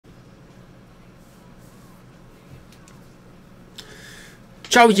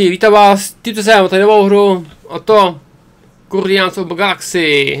Čau lidi, vítám vás, tímto jsem tady novou hru o to Guardians of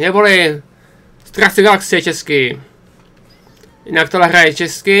Galaxy, neboli Strážci galaxie česky. Jinak tohle hraje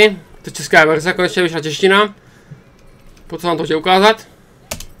česky, to je česká verze, konečně vyšla čeština. Pojď vám to chtěl ukázat.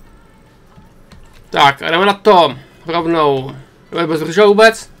 Tak, a jdeme na to rovnou. Nebo bez zdržel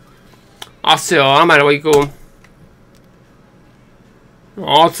vůbec? Asi jo, máme dvojku.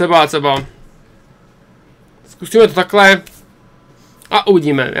 No, třeba. Zkusíme to takhle. A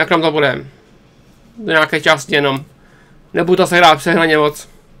uvidíme, jak nám to bude. Do nějaké části jenom. Nebudu to se hrát přehnaně moc.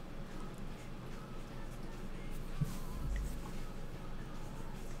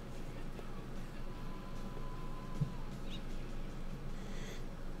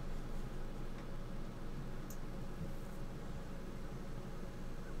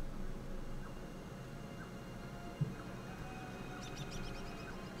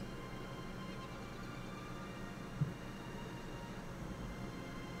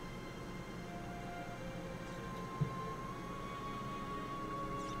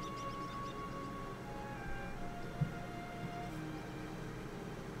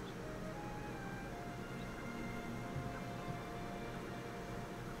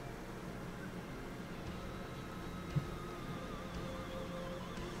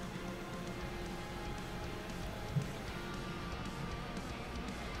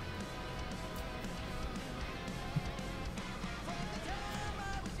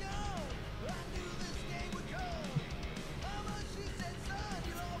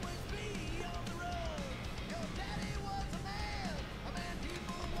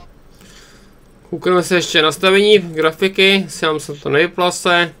 Koukneme se ještě nastavení grafiky, si nám se to nevyplo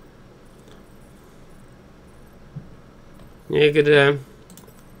se. Někde.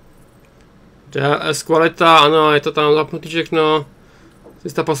 DLS kvalita, ano, je to tam zapnutý všechno.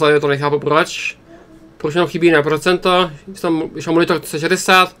 Si to poslali, to nechápu proč. Proč nám chybí na procento, když mám monitor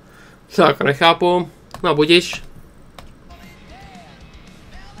 60. Tak, nechápu. No budiš.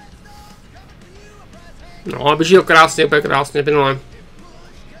 No, běží to krásně, úplně krásně, plynule.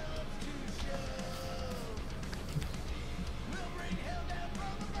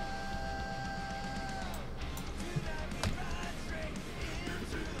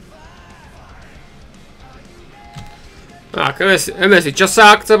 Tak, jdeme si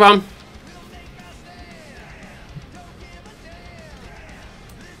časák třeba.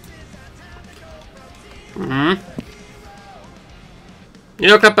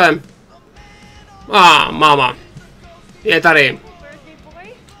 Jo, klepem. Máma. Je tady.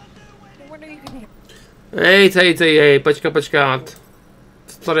 Hej, počkat.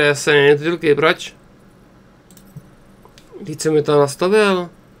 Co tady je se ty proč? Víc jsem mi to nastavil.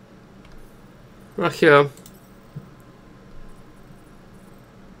 Ach jo.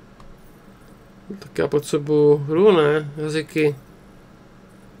 Tak já potřebuji hru, ne? Jazyky.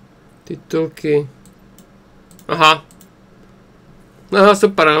 Titulky. Aha. Aha,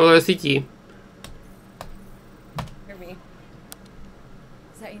 super, no to je sítí.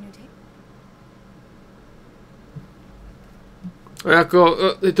 A jako,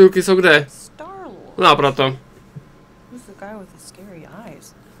 titulky jsou kde? No, proto.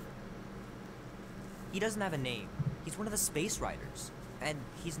 He doesn't have a name. He's one of the space riders. And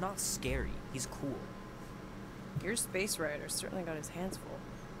he's not scary. He's cool. Your space rider certainly got his hands full.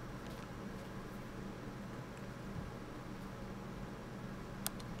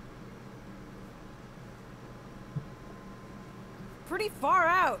 Pretty far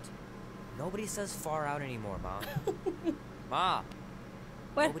out. Nobody says far out anymore, Ma. Ma.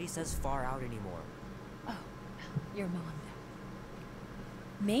 What? Nobody says far out anymore. Oh, your mom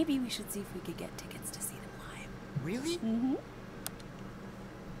then. Maybe we should see if we could get tickets to see them live. Really? Mm-hmm.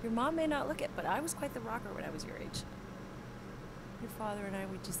 Your mom may not look it, but I was quite the rocker when I was your age. Your father and I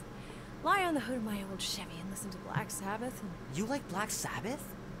would just lie on the hood of my old Chevy and listen to Black Sabbath. And You like Black Sabbath?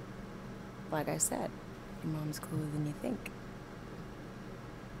 like I said, your mom's cooler than you think.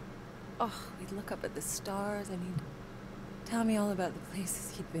 Oh, we'd look up at the stars and he'd tell me all about the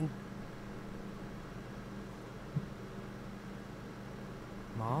places he'd been.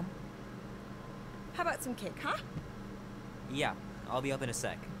 Mom? How about some cake, huh? Yeah, I'll be up in a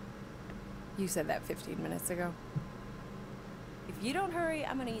sec. You said that 15 minutes ago. If you don't hurry,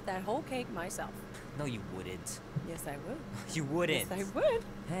 I'm gonna eat that whole cake myself. No, you wouldn't. Yes, I would. You wouldn't. Yes, I would.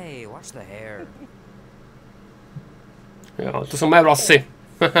 Hey, watch the hair. Jo, to jsou moje vlasy.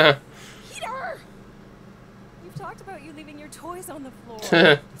 Peter! You've talked about you leaving your toys on the floor.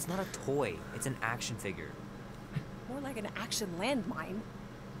 It's not a toy. It's an action figure. More like an action landmine.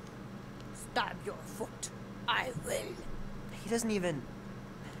 Stab your foot. I will. He doesn't even...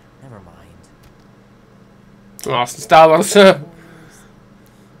 Never mind. Vlastně Star Wars.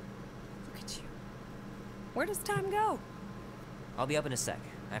 Where does time go? I'll be up in a sec,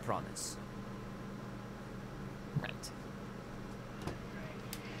 I promise. Right.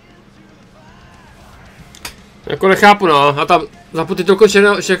 Jako nechápu, no. A tam za titulku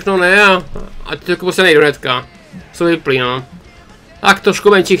všechno ne a titulku se nejdu hnedka. Co vyplý, no. Tak trošku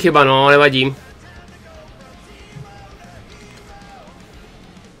menší chyba, no, nevadí.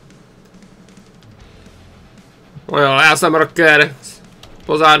 No jo, já jsem rocker.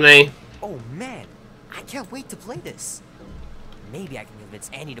 Pozádnej. Oh man, I can't wait to play this. Maybe I can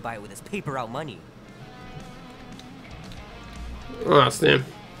convince Annie to buy it with his paper out money. No jasně.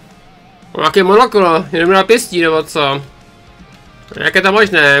 No, nějaké monoklo, jenom na pěstí nebo co? Jak je to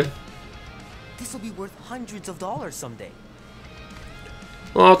možné? This will be worth hundreds of dollars someday.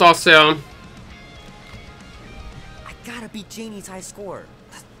 No to asi jo. I gotta beat Janie's high score.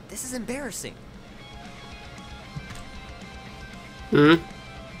 This is embarrassing. Hm.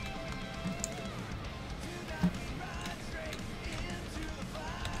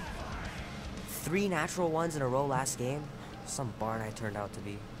 Three natural ones in a row last game. Some barn I turned out to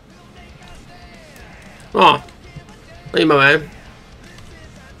be. No. Zajímavé.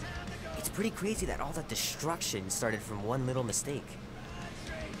 It's pretty crazy that all that destruction started from one little mistake.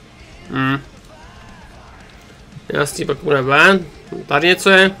 Hm. Jasný, pak bude ven. Tady něco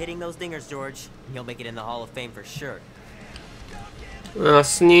je. Hitting those dingers, George. You'll make it in the Hall of Fame for sure.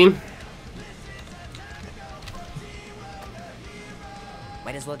 Jasný.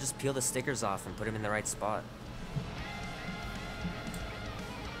 Might as well just peel the stickers off and put them in the right spot.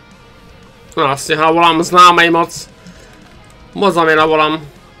 No asi volám známej moc. Moc za mě navolám.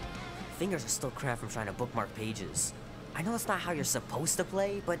 Fingers are still crap from trying to bookmark pages. I know that's not how you're supposed to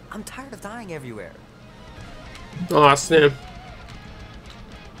play, but I'm tired of dying everywhere. No jasně.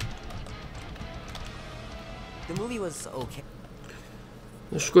 The movie was okay.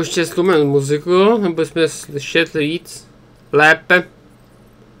 Trošku ještě ztlumím muziku, nebo jsme slyšet víc. Lépe.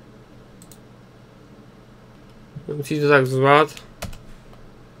 Musí to tak zvat.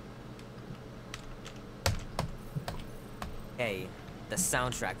 Hey, the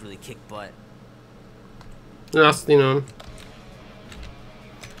soundtrack really kicked butt. Jasný, no.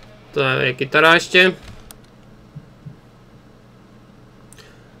 To je kytara ještě.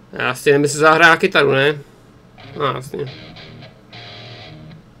 Jasně, nevím, jestli zahrá kytaru, ne? No, jasně.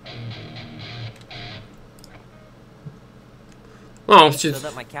 No,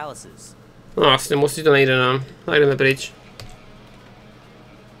 no, jasně, musí to nejde, no. Tak jdeme pryč.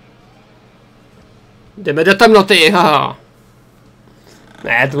 Jdeme do temnoty, haha.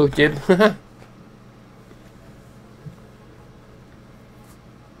 Ne, to byl vtip.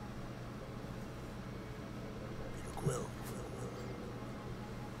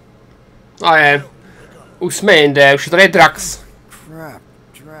 A je. Už jsme jinde, už tady je Drax. Crap,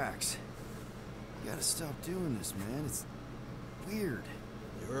 Drax. You gotta stop doing this, man. It's weird.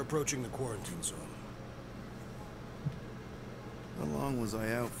 You're approaching the quarantine zone. How long was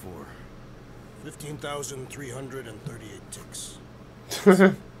I out for? 15,338 ticks.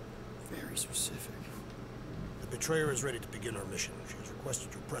 Very specific. The betrayer is ready to begin her mission. She has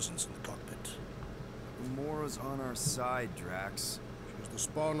requested your presence in the cockpit. Gamora's on our side, Drax. She is the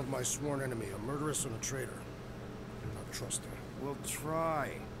spawn of my sworn enemy, a murderess and a traitor. Do not trust her. We'll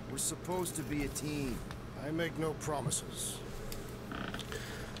try. We're supposed to be a team. I make no promises.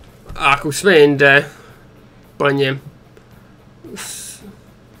 Ach, už jsme jinde. Plně.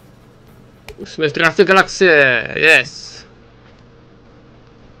 Už jsme v Strážce galaxie, yes.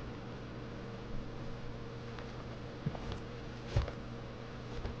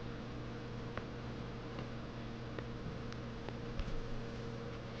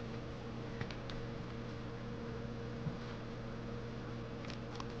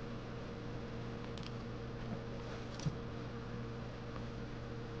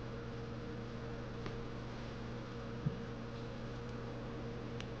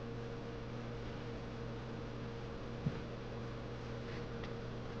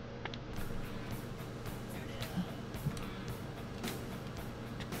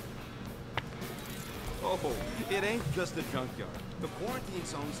 Oh, it ain't just a junkyard. The quarantine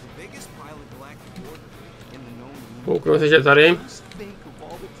zone's the biggest pile of galactic order in the known universe. Kouknu se, že tady. Just think of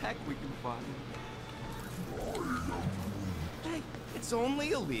all the tech we can find. Hey, it's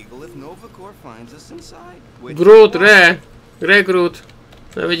only illegal if Nova Corps finds us inside. Groot, kde je Groot?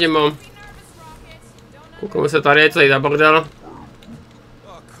 Nevidím ho. Kouknu se tady, co jde bordel.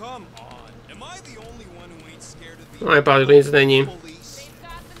 No, vypadá, že to nic není.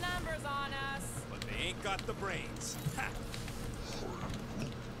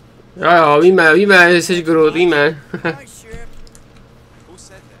 Jo, víme, že jsi Groot, víme.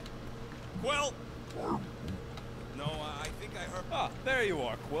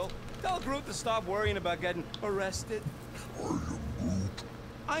 Groot to stop worrying about getting arrested?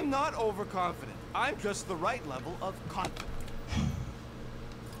 I'm not overconfident. I'm just the right level of confidence.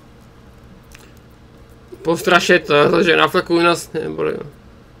 Postrašit, že naflekují nás, neboli...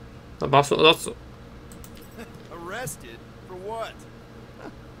 Na básu, za co? Arrested? For what?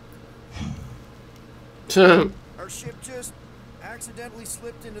 Our ship just accidentally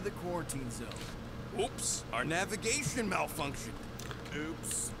slipped into the quarantine zone. Oops, our navigation malfunctioned.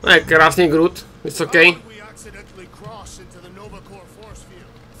 Oops. To je krásný Groot, vysoký. We accidentally cross into the Nova Corps force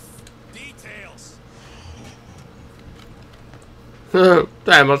field. Details.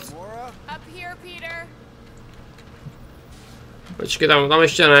 To je moc. Up here, Peter. Počkej, tam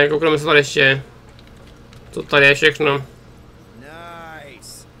ještě ne, koukneme se tady ještě. Co tady je všechno.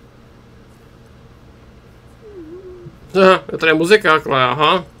 Nice. Je tady muzika, takhle,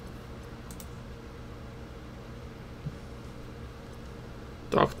 aha.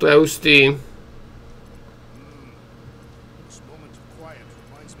 Tak to je hustý. This moment of quiet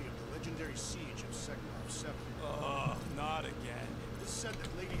reminds me of the legendary siege of Sector 7. Oh, not again. It is said that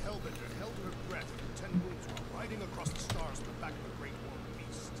Lady Hellbender held her breath for 10 moons while riding across the stars on the back of a great world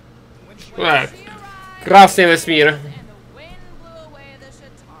beast. And when she Tak, krásný vesmír. And the wind blew away the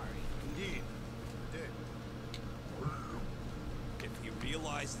Shatari. indeed did. If he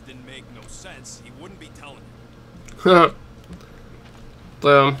realized it didn't make no sense, he wouldn't be telling you. To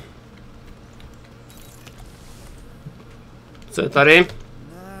jo. Co je tady?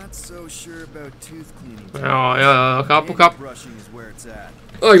 Not so sure about tooth cleaning. Jo, chápu. Brushing is where it's at.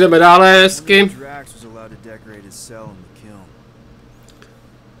 Tak jdeme dále, hezky. Drax was allowed to decorate his cell in the kiln.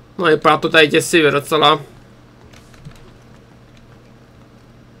 No vypadá to tady děsivě docela.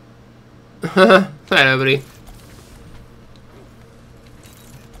 To je dobrý.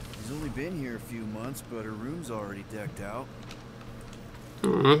 He's only been here a few months, but her room's already decked out.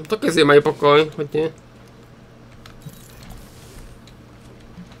 Taky si mají pokoj, hodně.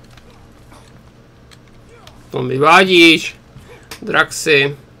 To mi vádíš,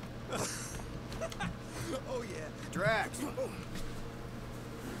 Draxi. Oh yeah, Drax.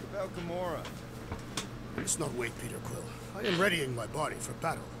 About Gamora. Let's not wait, Peter Quill. I am readying my body for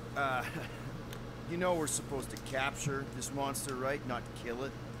battle. You know we're supposed to capture this monster, right? Not kill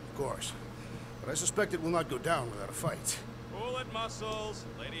it. Of course. But I suspect it will not go down without a fight. Pull it, muscles.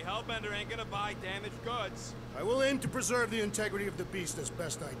 Lady Hellbender ain't gonna buy damaged goods. I will aim to preserve the integrity of the beast as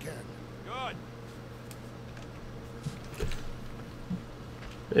best I can. Good.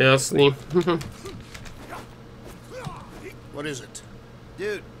 Jasný. What is it?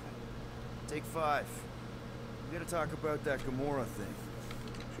 Dude, take 5. We gotta talk about that Gamora thing.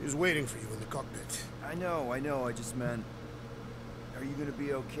 She's waiting for you in the cockpit. I know. I just meant, are you gonna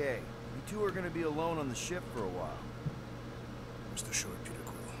be okay? You two are gonna be alone on the ship for a while. Rest assured, Peter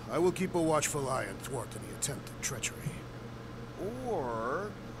Quill. I will keep a watchful eye and thwart any attempt at treachery.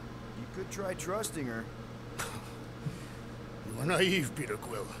 Or you could try trusting her. You are naive, Peter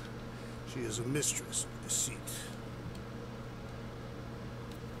Quill. She is a mistress of deceit.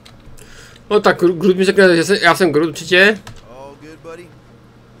 No tak Groot mi řekne, že já jsem Groot určitě. All good, buddy?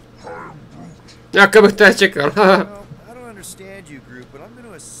 Jak bych to čekal. Well, I don't understand you, Groot, but I'm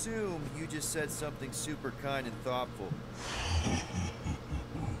gonna assume you just said something super kind and thoughtful.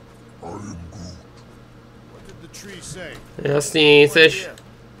 What did the tree say? Jasný, chceš.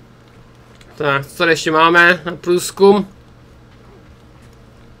 Tak, co tady ještě máme na průzkum?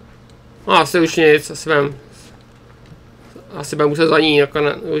 No, asi už nic, asi budeme muset za ní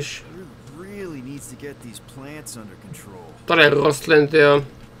nakonec už. Really needs to get these plants under control. Tady je rostlin, tyjo.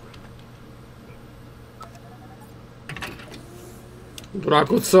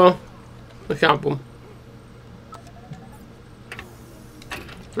 Duráku, co? Nechápu.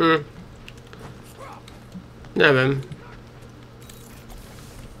 Nevím.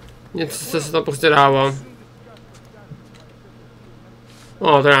 Něco se tam prostě dává.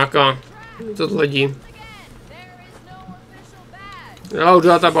 O, to je nějaká. Co to lidí? Já jdu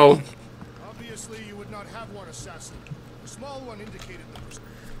za tebou.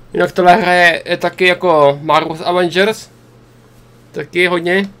 Jinak tohle hra je taky jako Marvel's Avengers. Taky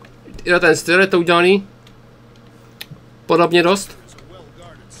hodně. I na ten styl je to udělaný. Podobně dost.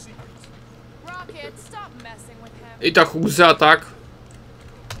 I ta chůze a tak.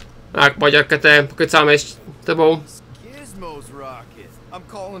 Tak, pojď, jakete, pokecáme ještě tebou. I'm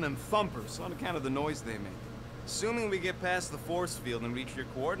calling them thumpers on account of the noise they make. Assuming we get past the force field and reach your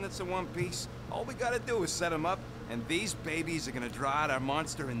coordinates in one piece, all we gotta do is set them up, and these babies are gonna draw out our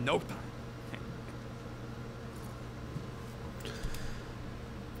monster in no time.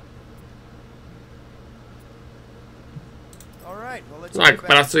 All right, Tak,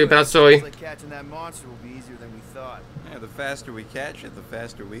 pracuj. Catching that monster will be easier than we thought. Yeah, the faster we catch it, the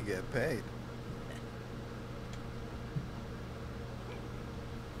faster we get paid.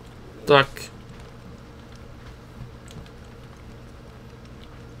 Tak.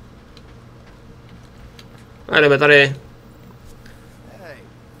 A jdeme tady. Hey,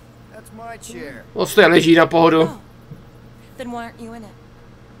 that's my chair. Ostoje leží na pohodu. Oh. Then why aren't you in it?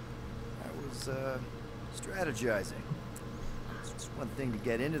 I was strategizing. It's one thing to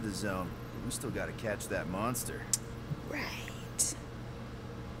get into the zone, but we still gotta catch that monster. Right.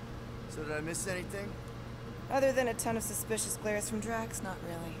 So did I miss anything? Other than a ton of suspicious glares from Drax, not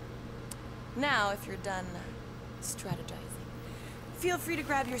really. Now, if you're done strategizing, feel free to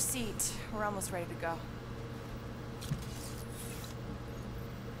grab your seat. We're almost ready to go.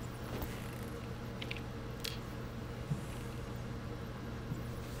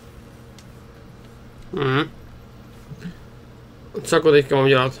 Co jako teďka mám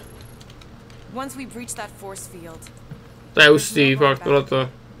dělat? Once we breach that force field. To je hustý, fakt tohleto.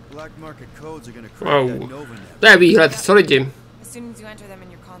 Black market codes are gonna crack that Wow. Nova net. To je výhled, co lidi? As soon as you enter them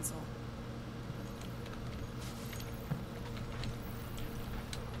in your console.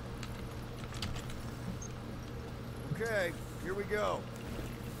 Okay, here we go.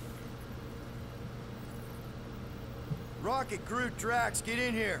 Rocket, Groot, Drax, get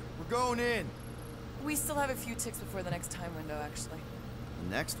in here. We're going in. We still have a few ticks before the next time window, actually.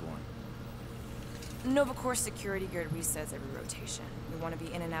 The next one. Nova Corps security guard resets every rotation. We want to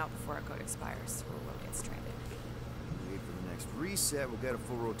be in and out before our code expires, or we'll get stranded. Wait for the next reset. We'll get a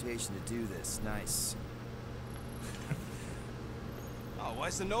full rotation to do this. Nice. Oh,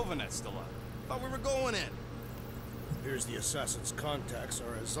 why's the Novanet still up? Thought we were going in. Here's the assassin's contacts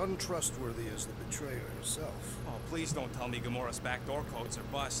are as untrustworthy as the betrayer herself. Oh, please don't tell me Gamora's backdoor codes are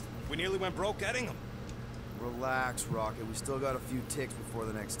bust. We nearly went broke getting them. Relax, Rocket. We still got a few ticks before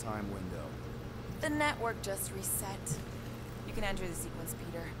the next time window. The network just reset. You can enter the sequence,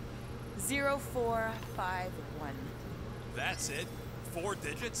 Peter. 0451. That's it? 4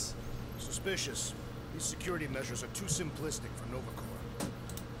 digits? Suspicious. These security measures are too simplistic for Nova Corps.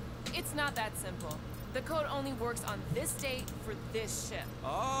 It's not that simple. The code only works on this date for this ship.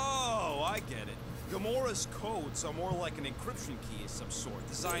 Oh, I get it. Gamora's codes are more like an encryption key of some sort,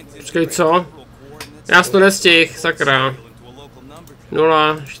 designed to Počkej, co? Já jsem to nestihl, sakra.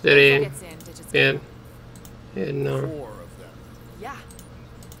 0, 4, 5, 1. Yeah.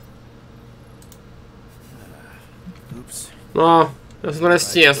 Oops. No, já jsem to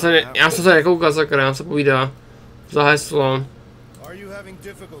nestihl, já jsem se nekoukal, sakra, já se povídá. Za heslo. Are you having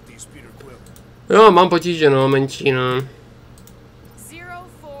difficulties, Peter Quill? Jo, mám potíže, no, menší, no.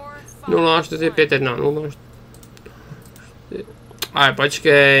 0, 4, 5, 1, 0, 4. Ale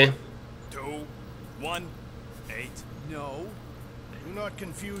počkej. 2, 1, 8. No. Do not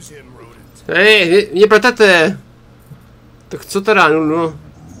confuse him, rodent. Hej, mě pletete. Tak co teda, 0,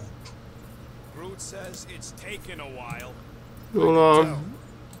 Groot says it's taken a while. 0,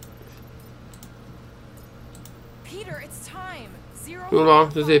 Peter, it's time. 0,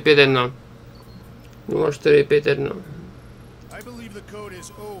 4, 5, 1. 0, 4, 5, 1. I believe the code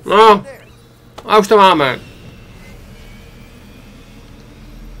is O. No, a už to máme.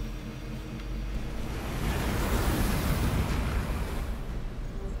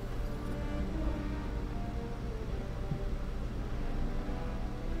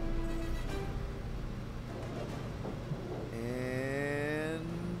 And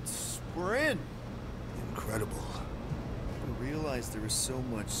sprint. Incredible. I realized there was so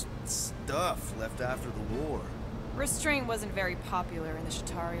much stuff left after the war. Restraint wasn't very popular in the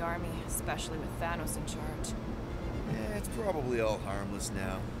Shatari army, especially with Thanos in charge. Yeah, it's probably all harmless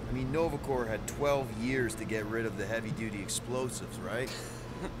now. I mean, Nova Corps had 12 years to get rid of the heavy-duty explosives, right?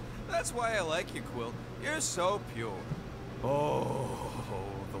 That's why I like you, Quill. You're so pure. Oh,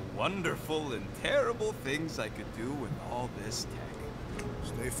 the wonderful and terrible things I could do with all this tech.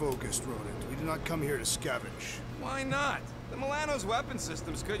 Stay focused, rodent. We did not come here to scavenge. Why not? The Milano's weapon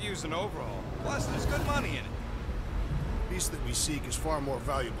systems could use an overhaul. Plus, there's good money in it. The beast that we seek is far more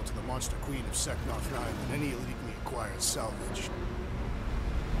valuable to the monster queen of Seknoth 9 than any illegally acquired salvage.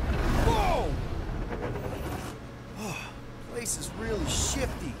 Whoa! Oh, place is really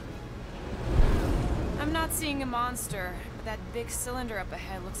shifty. I'm not seeing a monster, but that big cylinder up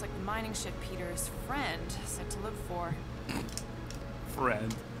ahead looks like the mining ship Peter's friend said to look for.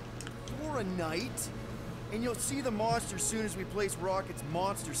 Friend. For a night, and you'll see the monster soon as we place Rocket's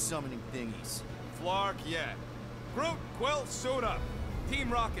monster summoning thingies. Flark, yeah. Groot, Quill, suit up.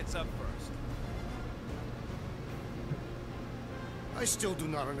 Team Rocket's up first. I still do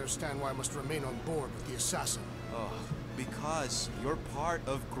not understand why I must remain on board with the assassin. Oh, Because you're part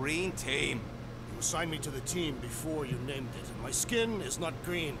of Green Team. You assigned me to the team before you named it, and my skin is not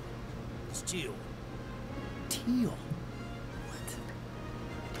green. It's teal. Teal?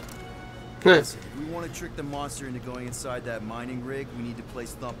 Hm. If we want to trick the monster into going inside that mining rig, we need to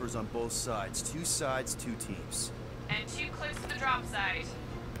place thumpers on both sides. 2 sides, 2 teams. And too close to the drop site.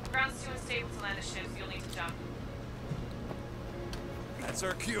 Ground's too unstable to land the ships, you'll need to jump. That's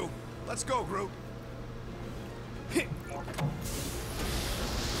our cue. Let's go, Groot.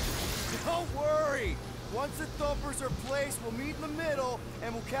 Don't worry! Once the thumpers are placed, we'll meet in the middle,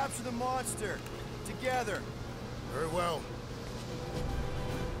 and we'll capture the monster. Together. Very well.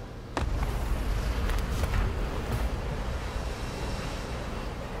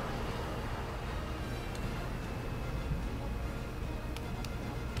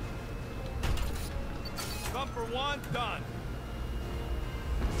 Thumper 1, done.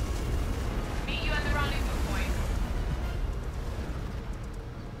 Meet you at the rendezvous point.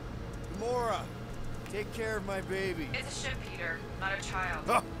 Gamora, take care of my baby. It's a ship, Peter, not a child.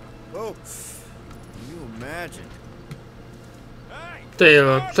 Oh, oh. Can you imagine? Hey! Ty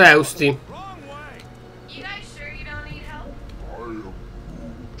jo, to je hustý. Wrong way! You guys sure you don't need help?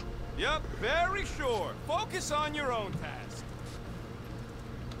 Yep, very sure. Focus on your own task.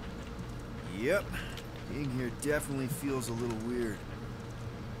 Yep. Being here definitely feels a little weird.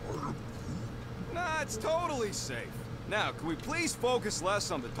 Nah, it's totally safe. Now, can we please focus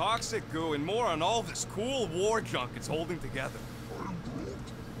less on the toxic goo and more on all this cool war junk it's holding together?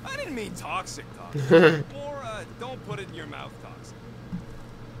 I didn't mean toxic. More, don't put it in your mouth toxic.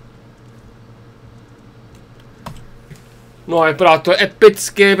 No, vypadá to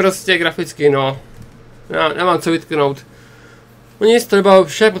epicky, prostě graficky, no. Já nemám co vytknout. No nic, to nebylo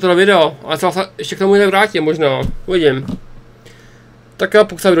vše pro tohle video, ale se vlastně ještě k tomu jinak vrátím možná, uvidím. Tak jo,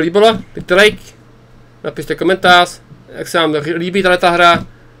 pokud se vám video líbilo, dejte like, napište komentář, jak se vám líbí tato hra,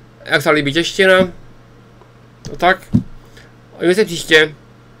 jak se vám líbí čeština. No tak, a vidíme se příště,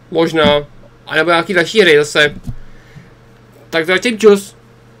 možná, a nebo nějaký další hry zase. Tak zatím čus.